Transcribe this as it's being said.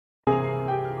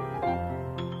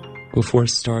Before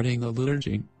starting the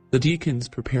liturgy, the deacons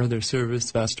prepare their service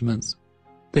vestments.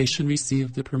 They should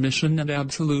receive the permission and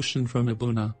absolution from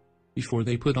Abuna before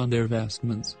they put on their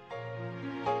vestments.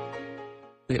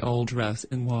 They all dress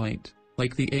in white,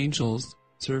 like the angels,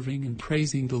 serving and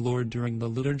praising the Lord during the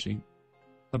liturgy.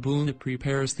 Abuna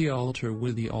prepares the altar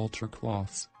with the altar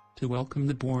cloths to welcome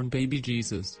the born baby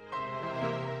Jesus.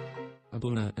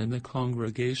 Abuna and the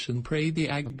congregation pray the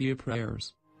Agabia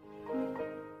prayers.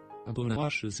 Abuna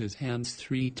washes his hands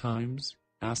 3 times,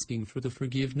 asking for the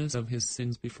forgiveness of his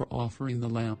sins before offering the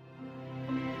lamb.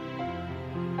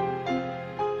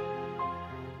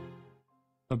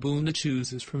 Abuna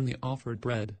chooses from the offered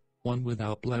bread one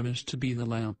without blemish to be the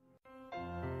lamb.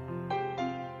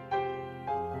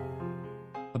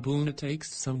 Abuna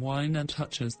takes some wine and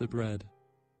touches the bread.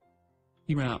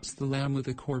 He wraps the lamb with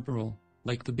a corporal,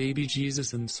 like the baby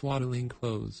Jesus, in swaddling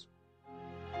clothes.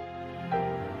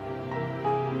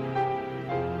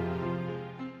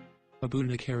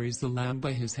 Abuna carries the lamb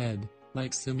by his head,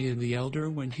 like Simeon the elder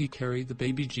when he carried the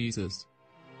baby Jesus.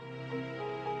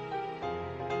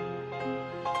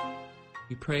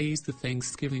 He prays the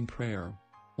thanksgiving prayer,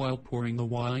 while pouring the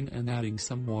wine and adding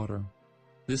some water.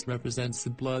 This represents the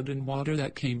blood and water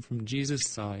that came from Jesus'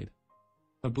 side.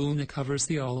 Abuna covers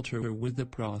the altar with the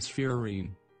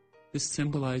prospherine. This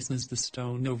symbolizes the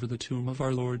stone over the tomb of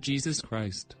our Lord Jesus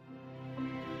Christ.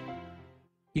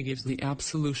 He gives the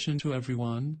absolution to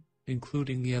everyone,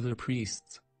 including the other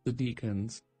priests, the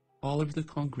deacons, all of the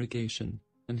congregation,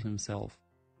 and himself,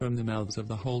 from the mouths of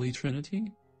the Holy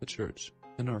Trinity, the Church,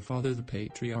 and our Father the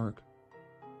Patriarch.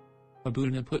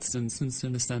 Abuna puts incense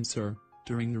in a censer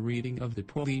during the reading of the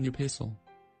Pauline Epistle.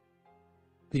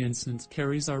 The incense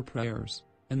carries our prayers,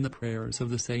 and the prayers of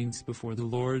the saints before the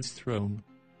Lord's throne.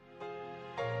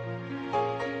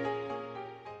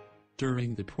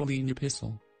 During the Pauline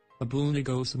Epistle, Abuna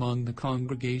goes among the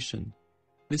congregation.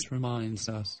 This reminds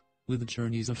us, with the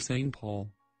journeys of St.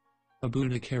 Paul.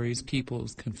 Abuna carries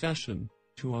people's confession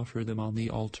to offer them on the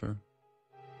altar.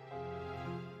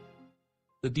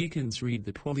 The deacons read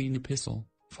the Pauline Epistle,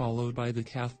 followed by the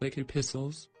Catholic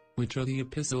epistles, which are the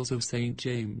epistles of St.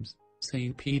 James,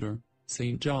 St. Peter,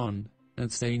 St. John,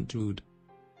 and St. Jude.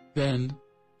 Then,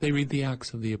 they read the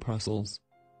Acts of the Apostles.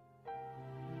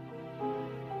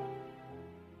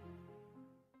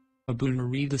 Abuna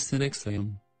read the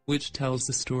Synaxium, which tells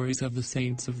the stories of the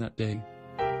saints of that day.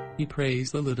 He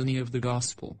prays the litany of the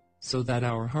Gospel, so that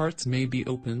our hearts may be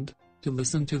opened to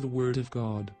listen to the Word of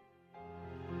God.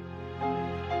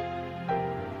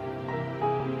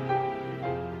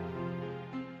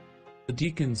 The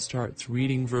deacon starts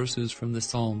reading verses from the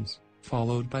Psalms,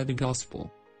 followed by the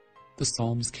Gospel. The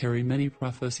Psalms carry many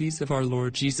prophecies of our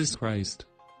Lord Jesus Christ.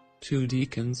 2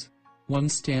 deacons, one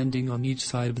standing on each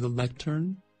side of the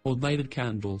lectern, hold lighted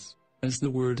candles, as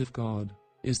the Word of God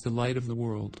is the light of the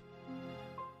world.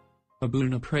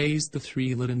 Abuna prays the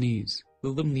 3 litanies, the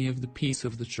litany of the peace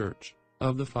of the Church,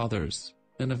 of the Fathers,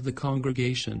 and of the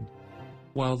congregation.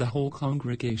 While the whole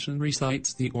congregation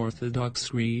recites the Orthodox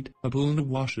Creed, Abuna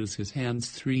washes his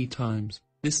hands 3 times.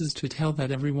 This is to tell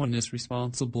that everyone is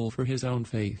responsible for his own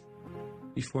faith.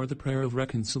 Before the prayer of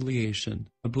reconciliation,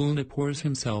 Abuna pours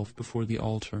himself before the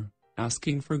altar,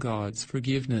 asking for God's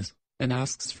forgiveness, and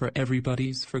asks for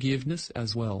everybody's forgiveness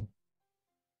as well.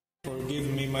 Forgive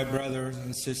me, my brother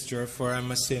and sister, for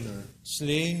I'm a sinner.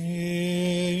 Sleep.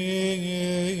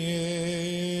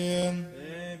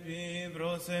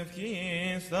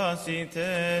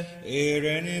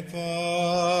 Irene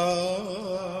pacem.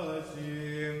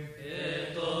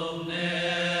 Et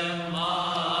omnem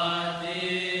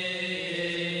mati.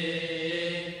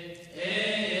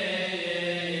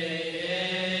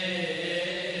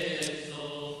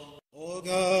 O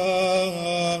God,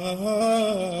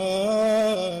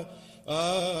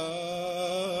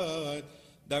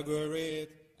 the great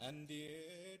and the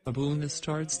Abuna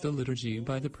starts the liturgy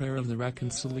by the prayer of the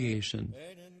reconciliation.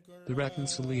 The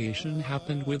reconciliation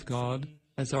happened with God,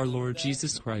 as our Lord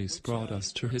Jesus Christ brought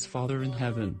us to his Father in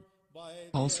heaven.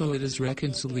 Also it is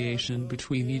reconciliation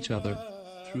between each other,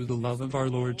 through the love of our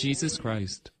Lord Jesus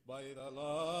Christ. by the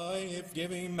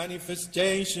life-giving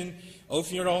manifestation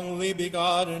of your only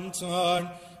begotten Son,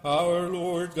 our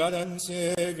Lord God and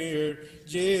Savior,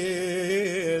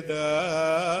 Jesus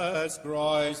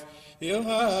Christ. You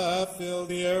have filled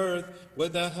the earth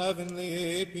with the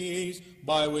heavenly peace,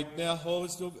 by which the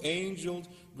host of angels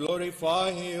glorify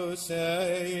you,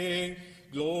 saying,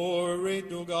 Glory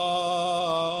to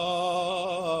God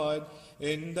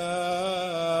in the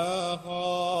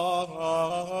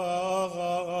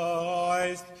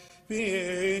highest,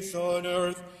 peace on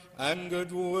earth and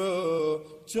goodwill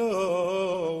toward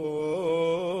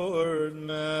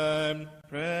men.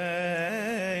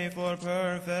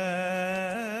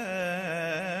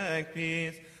 perfect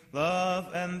peace, love,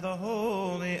 and the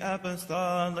holy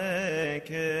apostolic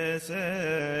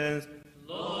kisses.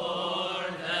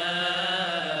 Lord,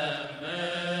 have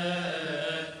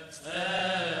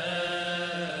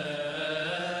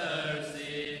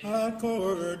mercy.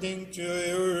 According to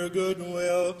your good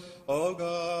will, O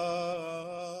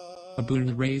God.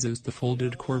 Abuna raises the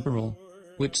folded corporal,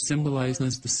 which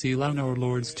symbolizes the seal on our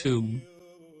Lord's tomb.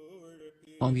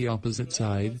 On the opposite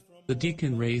side, the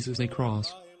deacon raises a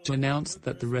cross, to announce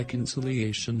that the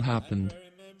reconciliation happened,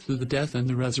 through the death and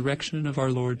the resurrection of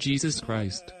our Lord Jesus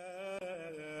Christ.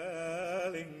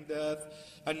 Death,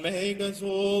 and make us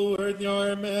all worthy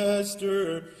our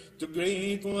Master, to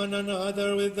greet one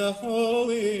another with the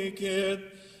holy kiss,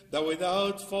 that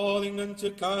without falling into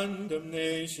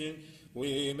condemnation,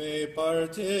 we may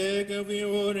partake of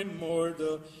your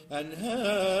immortal and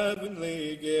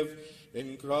heavenly gift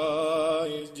in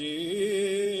Christ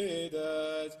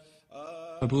Jesus.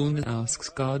 Abuna asks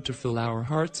God to fill our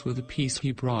hearts with the peace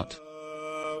he brought.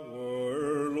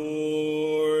 Our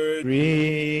Lord.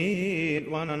 Greet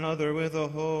one another with a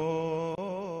holy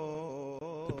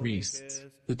The priests,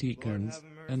 the deacons,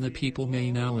 and the people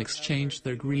may now exchange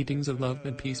their greetings of love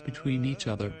and peace between each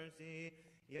other.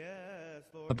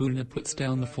 Abuna puts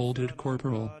down the folded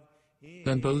corporal.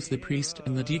 Then both the priest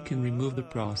and the deacon remove the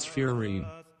prospherine,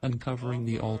 uncovering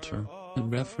the altar, in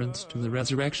reference to the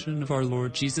resurrection of our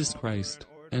Lord Jesus Christ,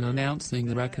 and announcing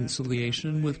the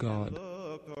reconciliation with God.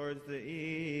 Look towards the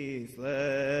east,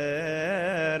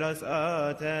 let us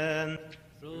attend.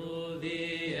 Through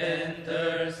the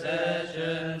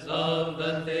intercessions of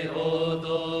the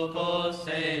Theotokos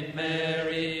Saint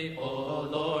Mary, O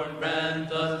Lord,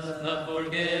 grant us the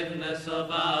forgiveness of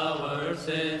our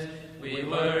sins. We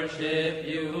worship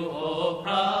you, O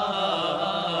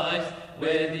Christ,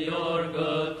 with your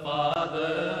good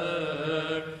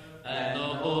Father, and the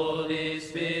Holy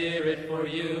Spirit, for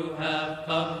you have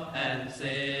come and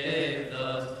saved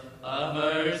us. A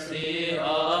mercy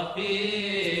of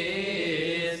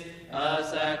peace, a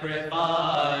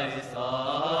sacrifice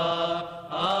of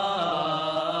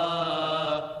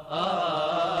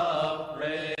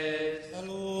praise.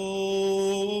 Lord.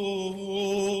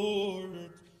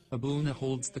 Abuna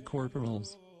holds the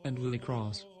corporals, and with a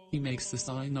cross, he makes the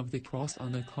sign of the cross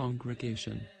on the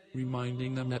congregation,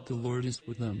 reminding them that the Lord is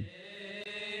with them.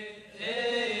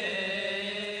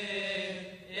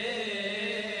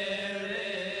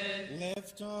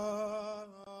 Lift up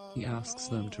He asks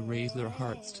them to raise their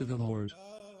hearts to the Lord.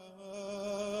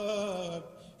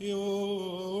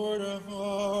 your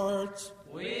hearts.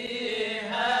 We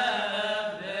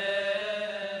have them.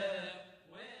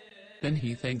 Then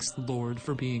he thanks the Lord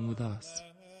for being with us.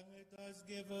 Let us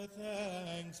give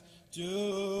thanks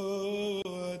to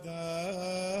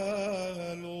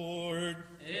the Lord.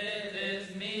 It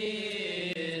is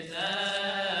meet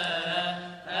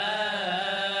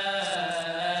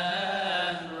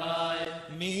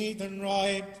and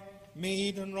right.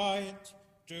 Meet and right,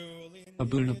 truly.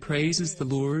 Abuna praises the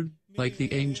Lord, like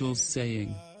the angels,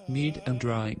 saying, "Meet and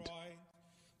right."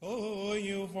 O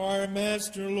you are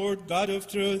Master, Lord God of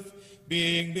truth,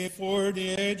 being before the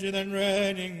aged and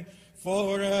reigning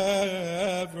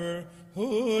forever,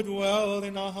 who dwell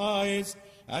in the highest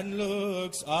and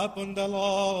looks upon the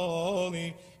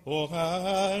lowly, who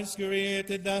has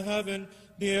created the heaven,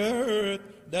 the earth,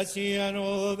 the sea, and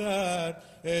all that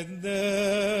is therein.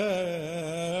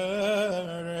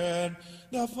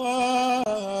 The Father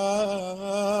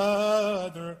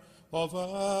of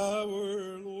our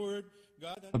Lord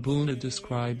God. Abuna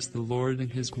describes the Lord in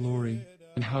his glory,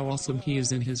 and how awesome he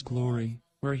is in his glory,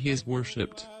 where he is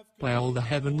worshipped by all the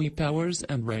heavenly powers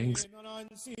and ranks.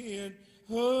 Unseen,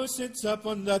 who sits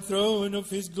upon the throne of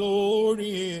his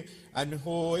glory, and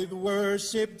who is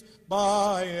worshipped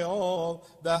by all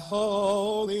the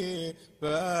holy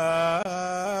powers.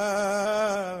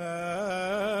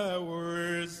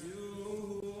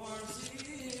 You are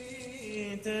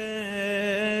seated,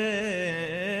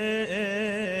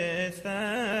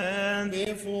 stand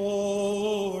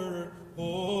Before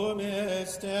whom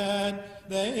stand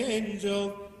the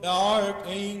angel, the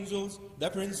archangels, the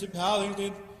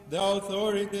principalities, the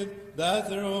authorities, the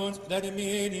thrones, the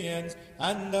dominions,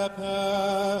 and the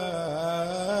powers.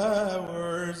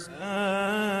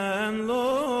 and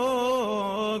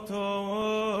look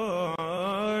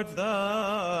toward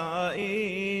the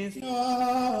east.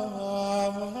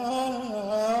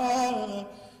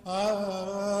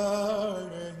 Are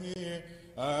here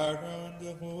around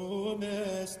whom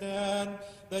stand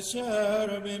the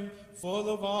cherubim full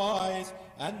of eyes,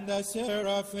 and the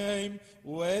seraphim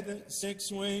with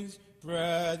 6 wings,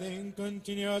 breathing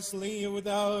continuously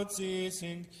without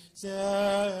ceasing,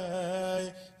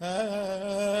 say, Let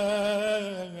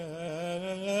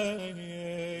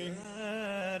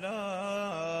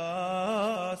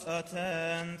us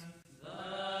attend. The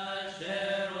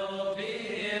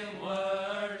cherubim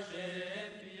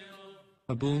worship you.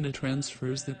 Abuna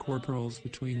transfers the corporals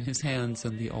between his hands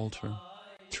and the altar.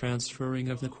 Transferring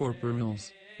of the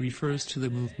corporals refers to the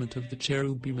movement of the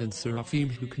cherubim and seraphim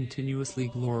who continuously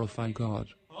glorify God.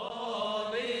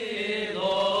 Holy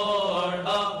Lord of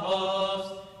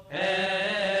hosts,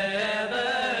 heaven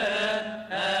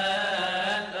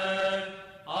and earth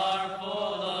are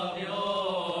full of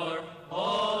your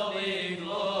holy glory.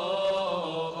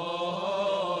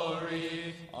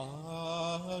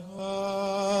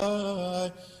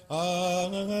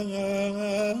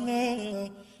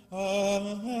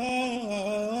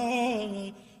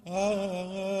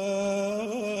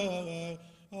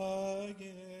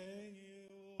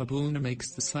 Abuna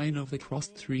makes the sign of the cross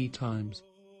 3 times,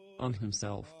 on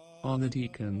himself, on the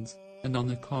deacons, and on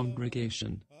the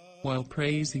congregation, while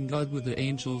praising God with the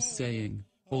angels saying,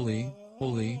 Holy,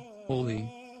 holy,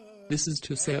 holy. This is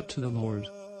to say up to the Lord,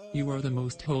 You are the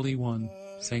most holy one,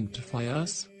 sanctify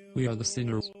us, we are the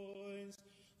sinners.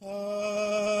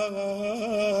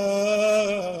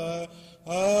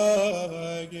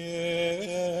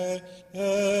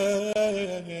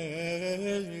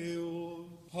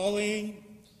 Holy,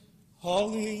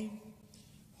 holy,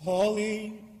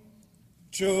 holy,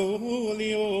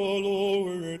 truly, O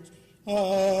Lord,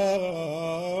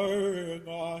 our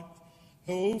God,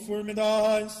 who formed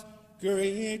us,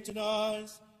 created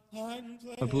us, and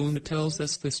placed Abuna tells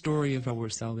us the story of our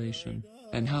salvation,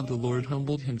 and how the Lord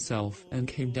humbled himself and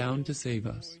came down to save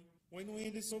us. When we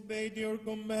disobeyed your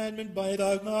commandment by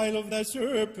the guile of the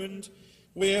serpent,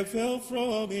 we fell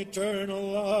from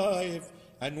eternal life,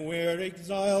 and were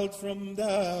exiled from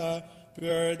the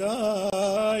paradise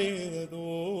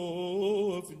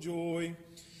of joy.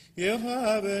 You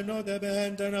have not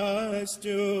abandoned us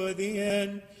to the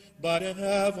end, but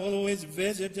have always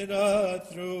visited us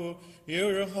through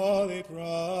your holy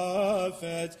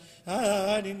prophets,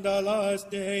 and in the last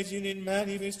days you did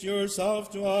manifest yourself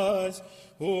to us,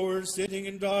 who were sitting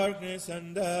in darkness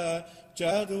and the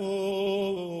shadow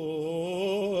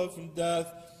of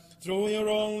death, through your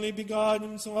only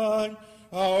begotten Son,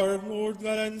 our Lord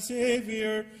God and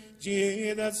Savior,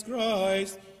 Jesus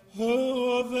Christ,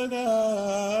 who of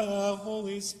the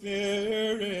Holy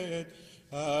Spirit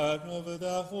and of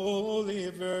the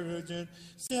Holy Virgin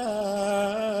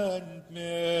sent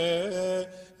Mary.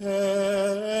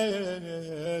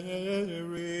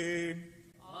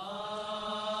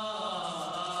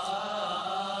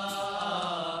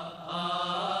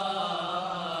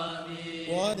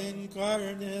 God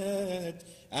incarnate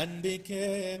and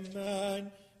became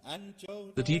man and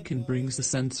chose The deacon brings the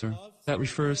censer, that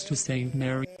refers to Saint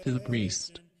Mary, to the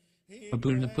priest.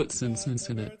 Abuna puts incense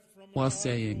in it, while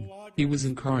saying, He was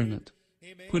incarnate.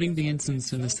 Putting the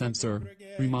incense in the censer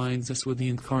reminds us with the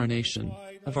incarnation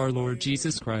of our Lord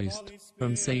Jesus Christ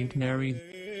from Saint Mary.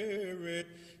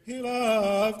 He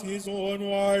loved his own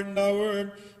worn the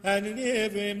word, and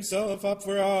gave himself up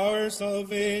for our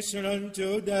salvation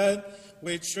unto death,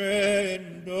 which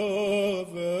reigned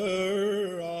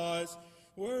over us.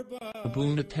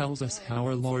 Abuna tells us how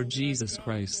our Lord Jesus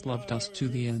Christ loved us to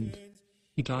the end.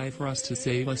 He died for us to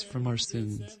save us from our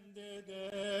sins.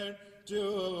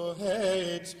 To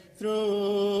hate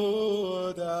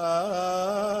through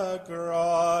the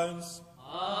cross.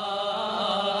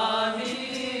 Amen.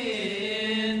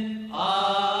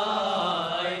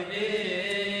 I believe.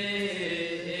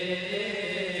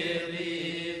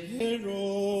 He rose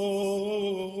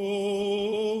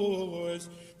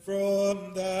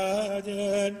from the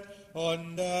dead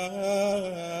on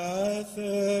the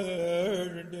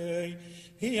third day.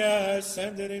 He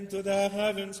ascended into the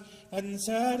heavens and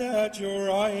sat at your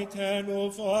right hand, O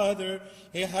Father.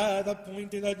 He hath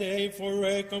appointed a day for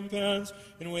recompense,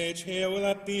 in which he will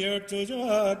appear to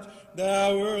judge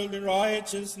the world in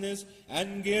righteousness,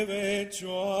 and give each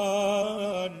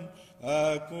one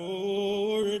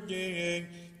according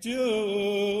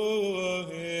to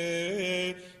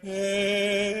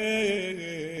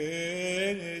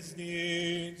his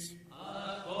deeds.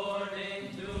 According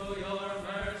to your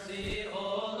mercy,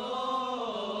 O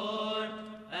Lord,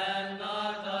 and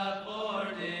not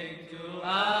according to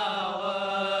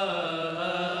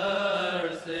our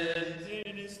sins.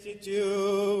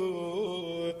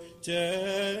 Instituted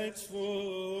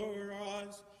for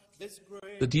us this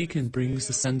great The deacon brings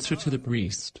the censer to the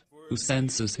priest, who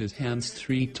censes his hands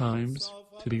 3 times,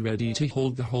 to be ready to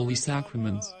hold the holy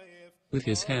sacraments. With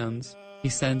his hands, he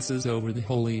censes over the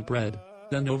holy bread,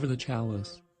 then over the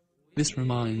chalice. This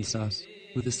reminds us,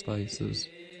 with the spices,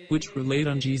 which were laid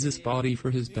on Jesus' body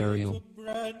for his burial.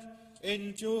 Bread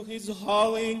into his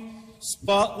holy,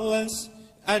 spotless,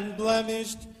 and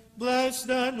blemished, blessed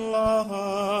and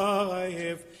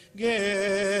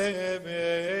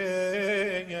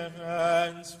life-giving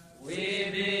hands. We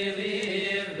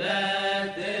believe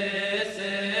that this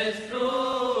is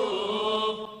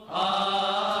true.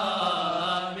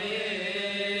 Amen.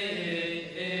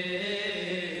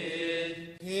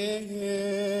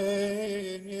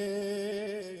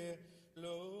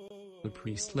 The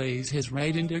priest lays his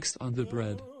right index on the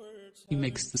bread. He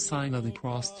makes the sign of the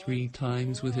cross 3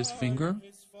 times with his finger.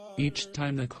 Each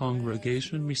time the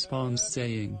congregation responds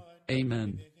saying,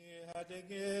 Amen. He had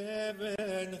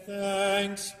given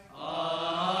thanks.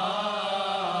 Amen.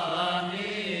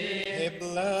 He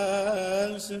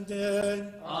blessed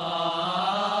it. Amen.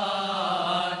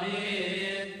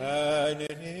 And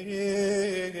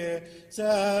he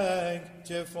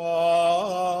sanctified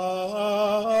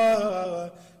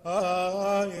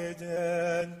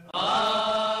it.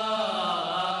 Amen.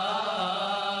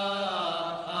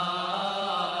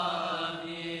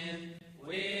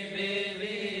 We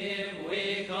believe,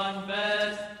 we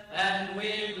confess, and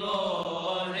we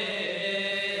glorify.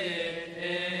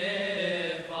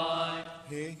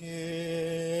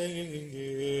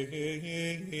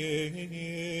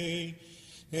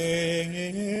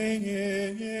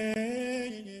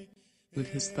 With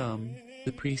his thumb,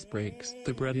 the priest breaks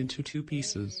the bread into 2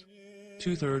 pieces,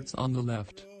 2/3 on the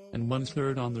left, and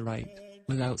 1/3 on the right,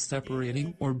 without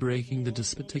separating or breaking the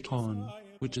dispatikon,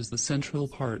 which is the central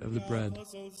part of the bread.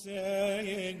 Also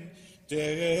saying,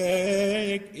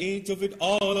 take, eat of it,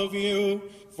 all of you,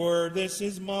 for this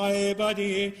is my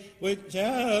body, which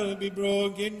shall be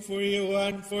broken for you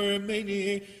and for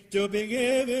many, to be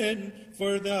given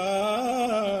for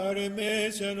the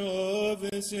remission of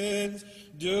the sins.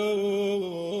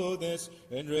 Do this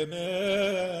in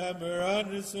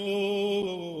remembrance of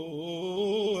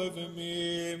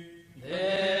me.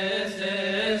 This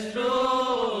is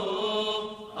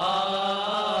true.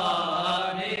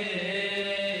 Amen.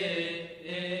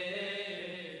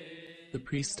 The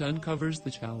priest uncovers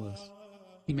the chalice.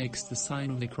 He makes the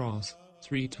sign of the cross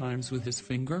 3 times with his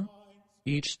finger.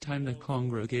 Each time the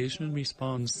congregation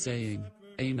responds saying,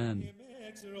 Amen.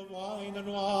 Mixer of wine and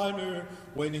water,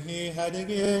 when he had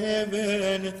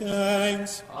given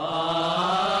thanks,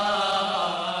 Amen.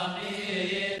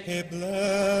 he blessed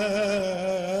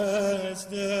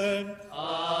it,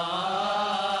 Amen.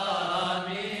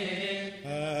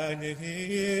 and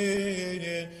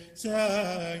he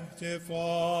sanctified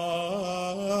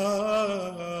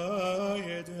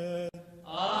it.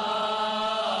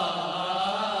 Amen.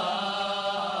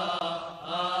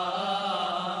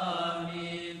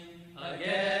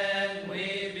 Again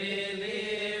we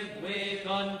believe, we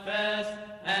confess,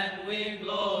 and we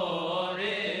glorify.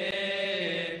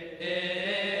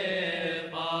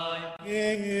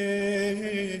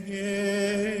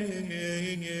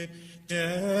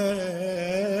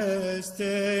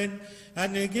 Destined,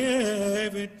 and he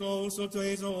gave it also to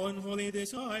his own holy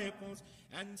disciples.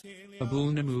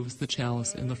 Abuna moves the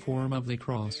chalice in the form of the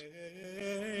cross.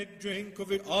 Drink of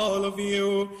it, all of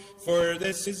you, for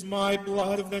this is my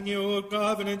blood of the new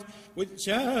covenant, which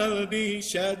shall be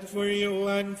shed for you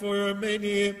and for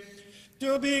many,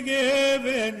 to be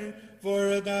given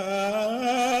for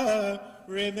the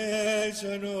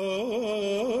remission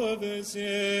of the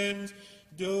sins.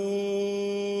 Do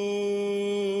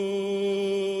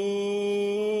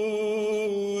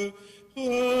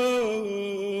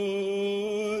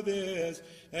this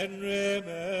and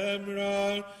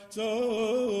remembrance of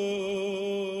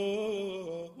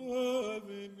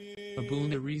me.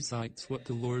 Abuna recites what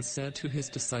the Lord said to his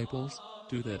disciples,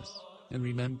 do this, in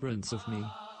remembrance of me.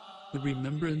 The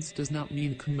remembrance does not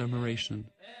mean commemoration.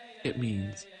 It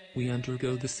means, we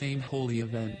undergo the same holy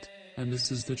event, and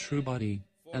this is the true body,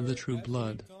 and the true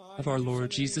blood, of our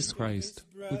Lord Jesus Christ,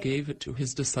 who gave it to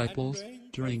his disciples,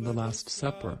 during the Last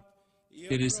Supper.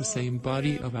 It is the same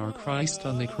body of our Christ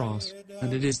on the cross,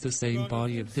 and it is the same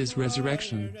body of his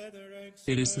resurrection.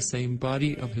 It is the same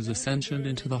body of his ascension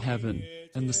into the heaven,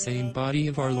 and the same body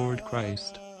of our Lord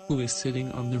Christ, who is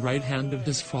sitting on the right hand of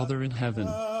his Father in heaven.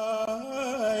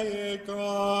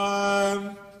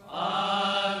 Come.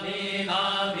 Amen,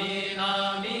 amen,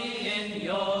 amen.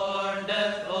 Your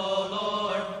death, O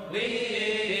Lord,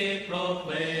 we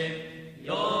proclaim.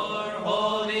 Your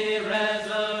holy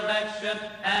resurrection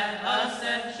and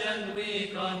ascension we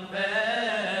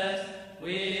confess.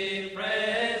 We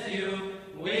praise you,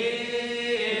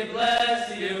 we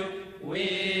bless you,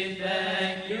 we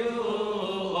thank you.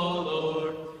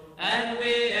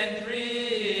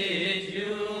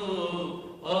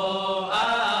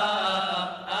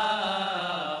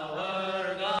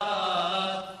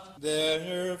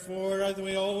 Therefore, as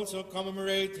we also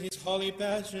commemorate his holy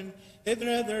passion, his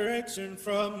resurrection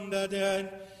from the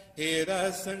dead, his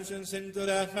ascensions into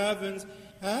the heavens,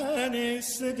 and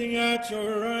his sitting at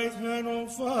your right hand, O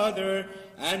Father,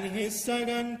 and his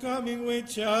second coming,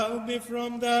 which shall be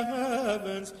from the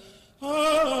heavens,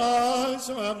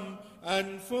 awesome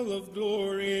and full of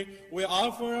glory, we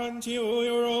offer unto you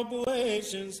your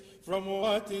oblations from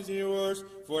what is yours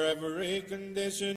for every condition